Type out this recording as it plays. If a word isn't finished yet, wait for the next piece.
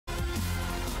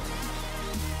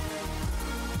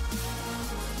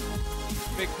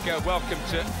Big welcome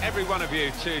to every one of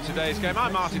you to today's game.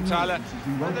 I'm Martin Tyler,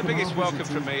 and the biggest welcome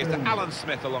from me is to Alan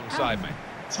Smith alongside me.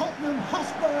 Tottenham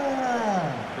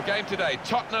Hotspur! The game today,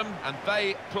 Tottenham, and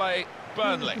they play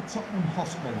Burnley. Tottenham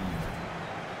Hotspur.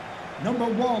 Number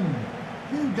 1,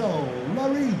 Hugo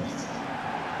Lloris.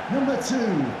 Number 2,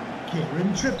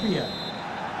 Kieran Trippier.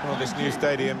 Well, this new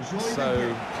stadium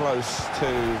so close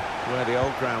to where the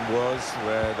old ground was,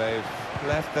 where they've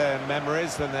left their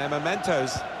memories and their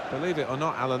mementos. Believe it or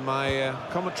not, Alan, my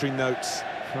commentary notes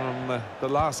from the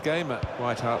last game at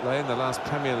White Hart Lane, the last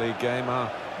Premier League game, are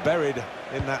buried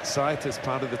in that site as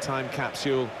part of the time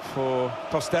capsule for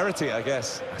posterity, I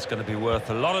guess. That's going to be worth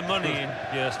a lot of money in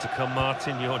years to come,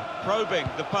 Martin. You're Probing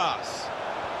the pass.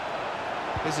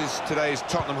 This is today's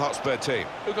Tottenham Hotspur team.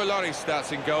 Hugo Lloris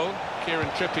starts in goal. Kieran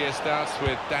Trippier starts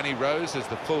with Danny Rose as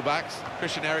the fullbacks.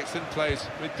 Christian Eriksen plays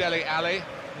with Dele Alli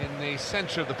in the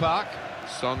centre of the park.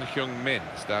 Son Heung-min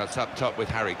starts up top with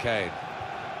Harry Kane.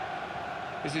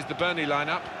 This is the Burnley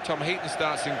lineup. Tom Heaton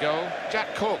starts in goal.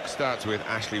 Jack Cork starts with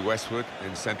Ashley Westwood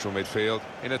in central midfield.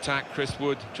 In attack, Chris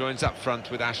Wood joins up front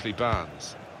with Ashley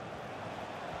Barnes.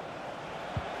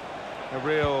 A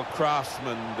real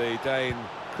craftsman, the Dane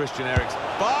Christian Eriksen.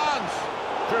 Barnes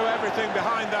threw everything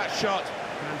behind that shot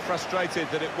and frustrated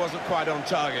that it wasn't quite on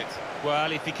target.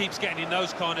 Well, if he keeps getting in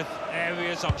those kind of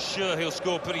areas, I'm sure he'll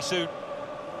score pretty soon.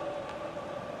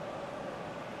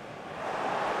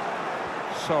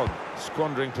 Son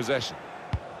squandering possession.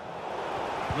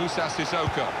 Moussa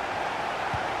Sissoko.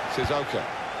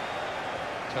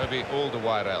 Toby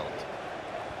Alderweireld.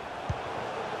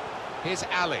 Here's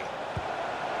Ali.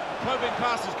 Probing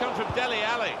pass has come from Dele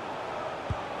Alli.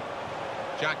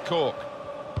 Jack Cork.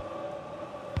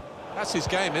 That's his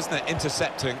game, isn't it?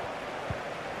 Intercepting.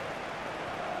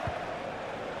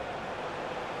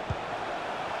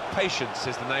 Patience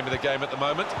is the name of the game at the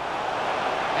moment.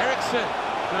 Eriksen.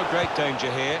 No great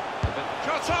danger here.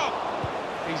 Shot on!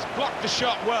 He's blocked the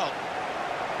shot well.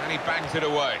 And he bangs it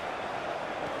away.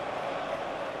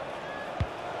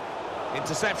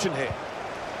 Interception here.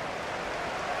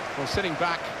 Well, sitting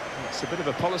back, it's a bit of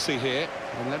a policy here,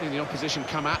 and letting the opposition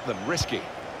come at them. Risky.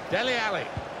 Dele Alli.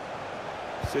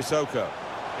 Sissoko.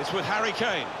 It's with Harry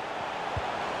Kane.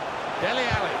 Dele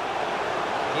Alli.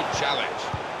 Good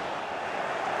challenge.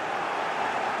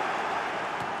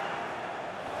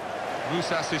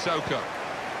 Moussa Sissoko.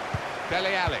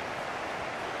 Dele Alli.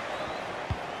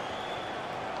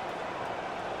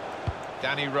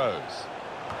 Danny Rose.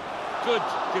 Good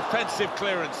defensive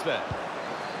clearance there.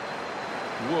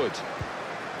 Wood.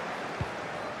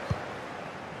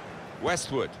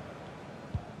 Westwood.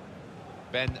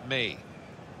 Ben Mee.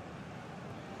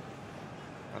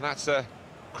 And that's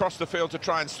across the field to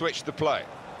try and switch the play.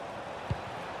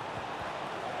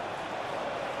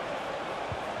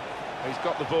 He's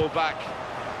got the ball back.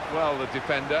 Well, the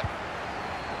defender.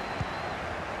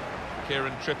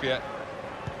 Kieran Trippier.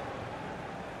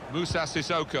 Moussa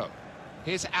Sissoko.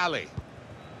 Here's Ali.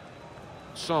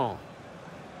 Son.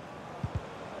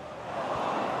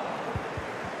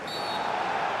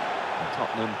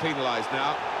 Tottenham penalised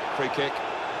now. Free kick.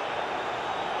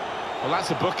 Well, that's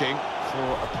a booking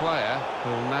for a player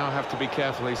who'll now have to be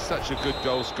careful. He's such a good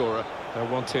goal scorer. They'll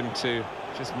want him to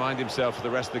just mind himself for the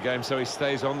rest of the game so he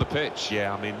stays on the pitch.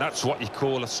 Yeah, I mean, that's what you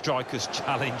call a striker's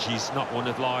challenge. He's not one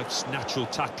of life's natural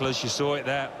tacklers. You saw it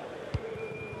there.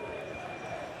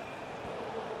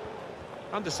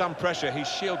 Under some pressure, he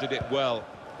shielded it well.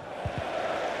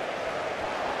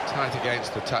 Tight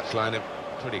against the touchline, and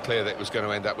pretty clear that it was going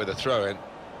to end up with a throw-in.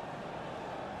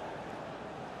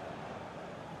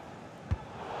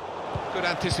 Good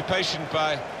anticipation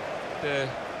by the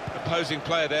opposing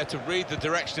player there to read the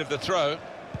direction of the throw.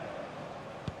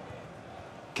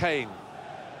 Kane.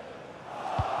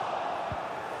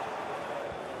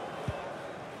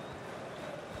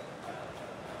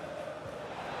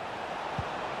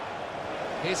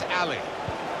 Here's Ali.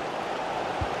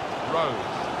 Rose.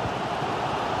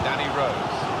 Danny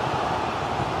Rose.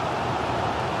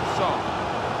 Son.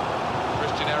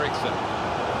 Christian Eriksen.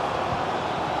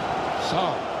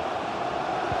 Son.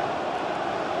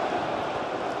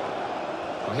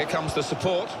 Well, here comes the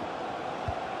support.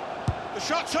 The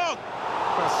shot's on!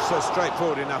 That's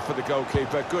straightforward enough for the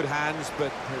goalkeeper. Good hands, but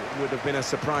it would have been a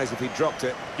surprise if he dropped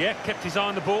it. Yeah, kept his eye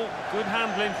on the ball. Good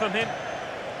handling from him.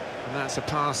 And that's a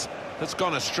pass that's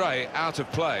gone astray, out of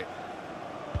play.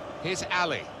 Here's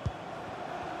Ali.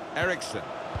 Eriksen.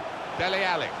 Dele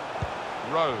Alli.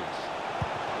 Rose.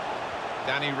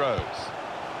 Danny Rose.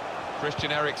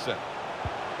 Christian Eriksen.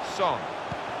 Son.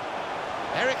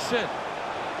 Eriksen.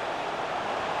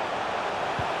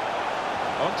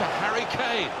 On to Harry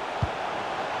Kane.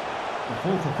 The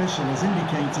fourth official has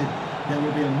indicated there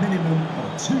will be a minimum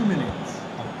of 2 minutes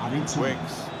of added time.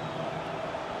 Wings.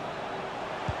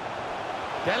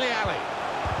 Dele Alli.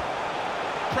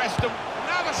 Preston,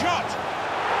 now the shot!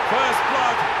 First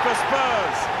blood for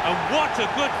Spurs. And what a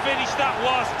good finish that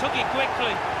was. Took it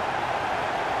quickly.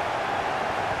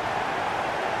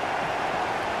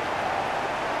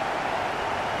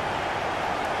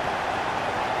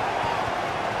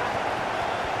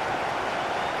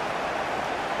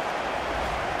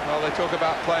 Well, they talk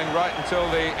about playing right until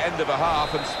the end of a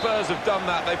half, and Spurs have done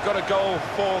that. They've got a goal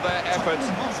for their efforts,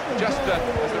 just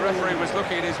as the referee was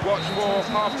looking at his watch for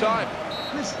half-time.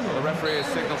 Well, the referee has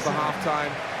signalled for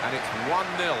half-time, and it's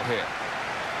 1-0 here.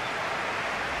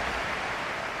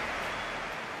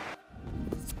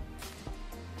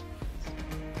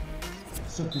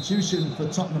 Substitution for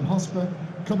Tottenham Hotspur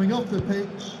coming off the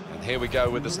pitch. And here we go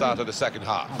with the start of the second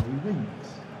half.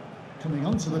 Coming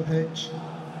onto the pitch,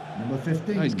 number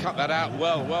 15. Oh, he's cut that out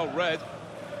well read.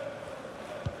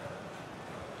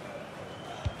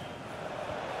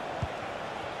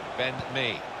 Ben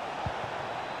Mee.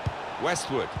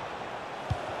 Westwood.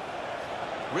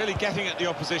 Really getting at the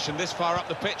opposition this far up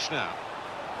the pitch now.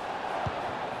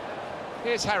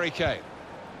 Here's Harry Kane.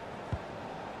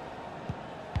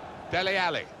 Dele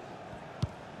Alli.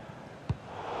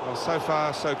 Well, so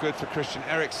far so good for Christian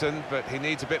Eriksen, but he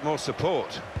needs a bit more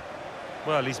support.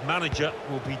 Well, his manager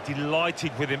will be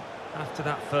delighted with him after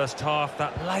that first half.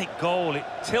 That late goal, it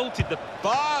tilted the...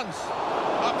 Barnes!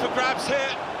 Up for grabs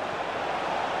here.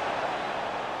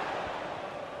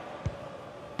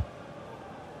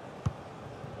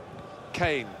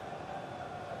 Kane.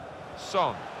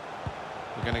 Son.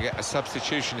 We're going to get a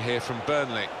substitution here from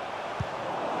Burnley.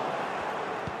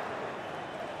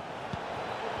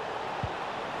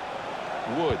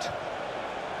 Wood.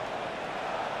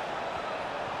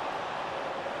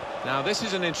 Now this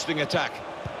is an interesting attack.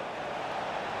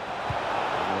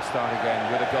 And we'll start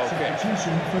again with a goal kick.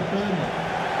 Substitution for Burnley.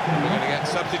 We're going to get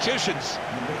substitutions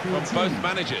from both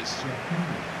managers.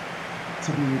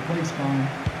 To be replaced by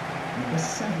number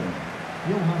 7,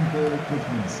 Johan Berg.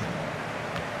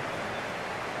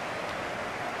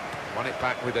 Won it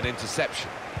back with an interception.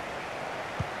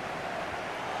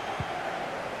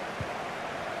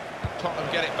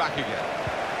 Tottenham get it back again.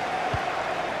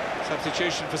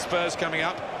 Substitution for Spurs coming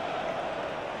up.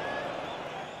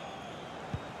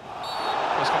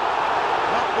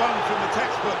 Not one from the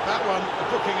textbook, that one, a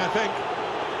booking, I think.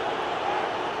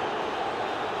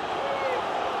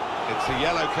 It's a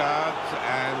yellow card,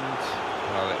 and,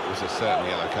 well, it was a certain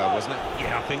yellow card, wasn't it?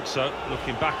 Yeah, I think so.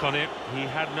 Looking back on it, he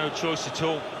had no choice at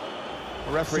all.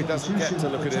 The referee doesn't get to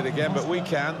look at it again, but we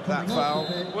can. That foul.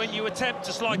 When you attempt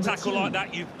a slide tackle like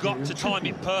that, you've got to time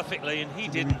it perfectly, and he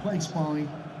didn't. Replaced by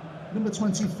number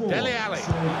 24. Dele Alli.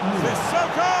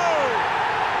 Sissoko!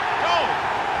 Goal!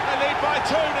 They lead by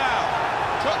 2 now.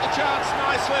 Took the chance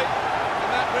nicely, and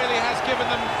that really has given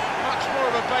them much more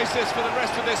of a basis for the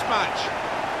rest of this match.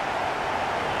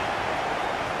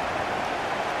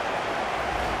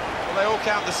 Well, they all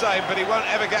count the same, but he won't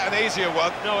ever get an easier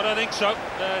one. No, I don't think so.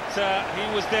 But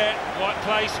he was there, right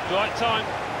place, right time.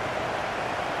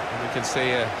 And we can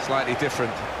see a slightly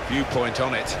different viewpoint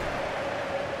on it.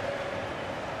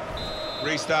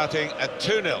 Restarting at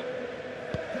 2-0. Goal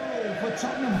for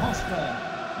Tottenham Hotspur.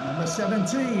 Number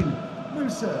 17,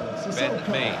 Musa Sissoko.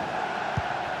 Ben Mee.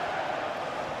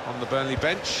 On the Burnley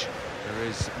bench, there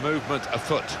is movement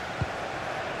afoot.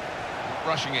 Not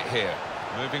rushing it here.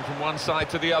 Moving from one side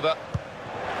to the other.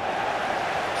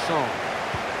 Son.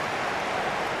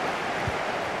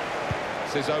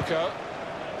 Sissoko.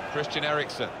 Christian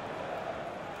Eriksen.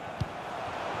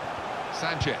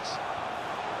 Sanchez.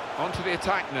 Onto the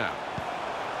attack now.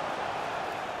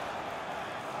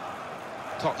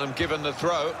 Tottenham given the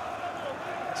throw.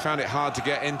 He's found it hard to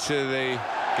get into the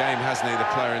game, hasn't he? The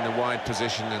player in the wide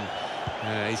position,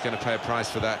 and he's going to pay a price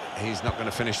for that. He's not going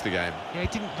to finish the game. Yeah, he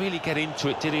didn't really get into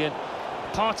it, did he? And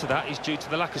part of that is due to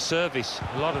the lack of service.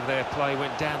 A lot of their play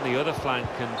went down the other flank,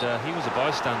 and he was a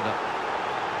bystander.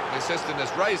 The assistant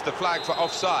has raised the flag for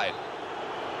offside.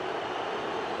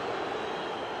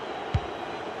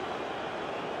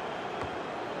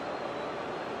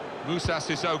 Musa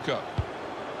Sissoko.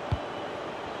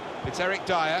 It's Eric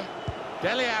Dyer.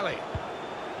 Dele Alli.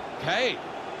 Kane.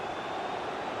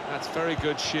 That's very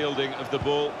good shielding of the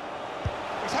ball.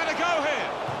 He's had a go here.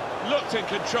 Looked in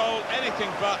control, anything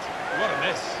but. What a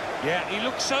miss. Yeah, he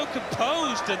looked so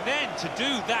composed, and then to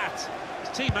do that, his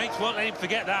teammates won't let him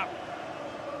forget that.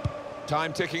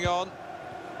 Time ticking on.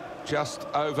 Just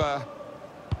over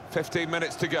 15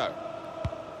 minutes to go.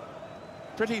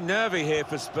 Pretty nervy here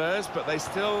for Spurs, but they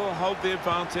still hold the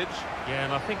advantage. Yeah,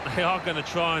 and I think they are going to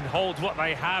try and hold what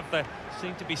they have. They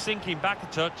seem to be sinking back a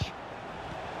touch.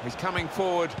 He's coming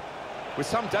forward with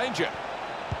some danger.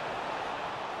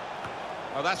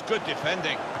 Oh, that's good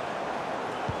defending.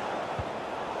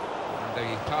 And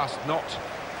the pass not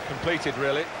completed,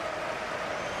 really.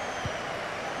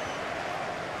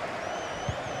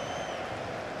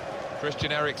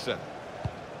 Christian Eriksen.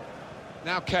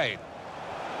 Now Kane.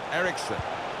 Eriksen.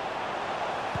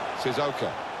 Sissoko.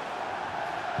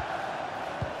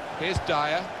 Here's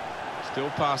Dyer. Still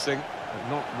passing, but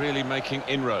not really making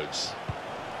inroads.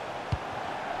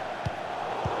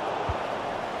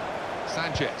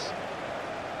 Sanchez.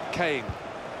 Kane.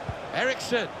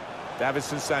 Eriksen.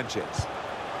 Davinson Sanchez.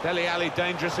 Dele Alli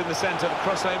dangerous in the centre, the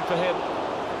cross aim for him.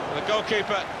 And the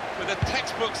goalkeeper with a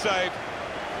textbook save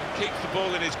and keeps the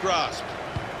ball in his grasp.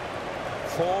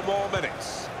 4 more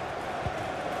minutes.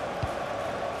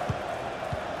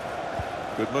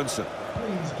 Gudmundsson.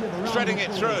 Shredding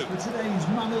it through. For today's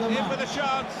man of the In match. with a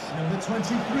chance. Number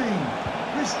 23,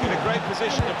 Christian. In a great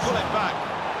position to pull it back.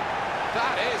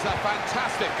 That is a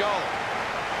fantastic goal.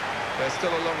 They're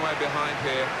still a long way behind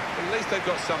here. At least they've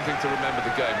got something to remember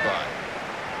the game by.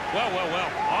 Well.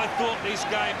 I thought this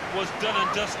game was done and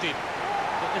dusted.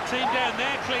 But the team down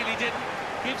there clearly didn't.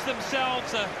 Gives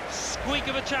themselves a squeak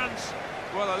of a chance.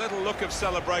 Well, a little look of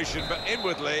celebration, but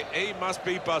inwardly, he must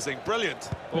be buzzing. Brilliant.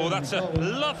 Oh, that's a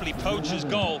lovely poacher's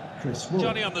goal.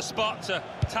 Johnny on the spot to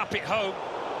tap it home.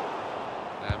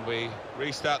 And we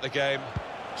restart the game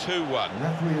 2-1. The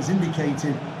referee has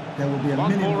indicated there will be a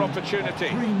One minimum more of opportunity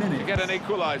 3 minutes to get an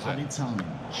equaliser. added time.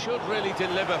 Should really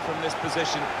deliver from this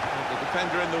position. The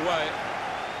defender in the way.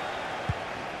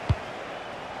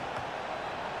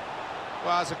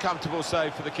 Well, it's a comfortable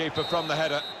save for the keeper from the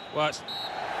header. Well, it's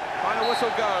Final whistle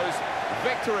goes.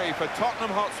 Victory for Tottenham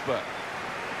Hotspur.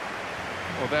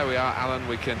 Well, there we are, Alan.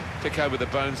 We can pick over the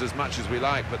bones as much as we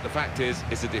like, but the fact is,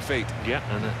 it's a defeat. yeah,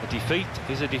 and a defeat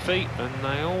is a defeat, and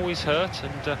they always hurt,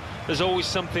 and there's always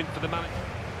something for the manager.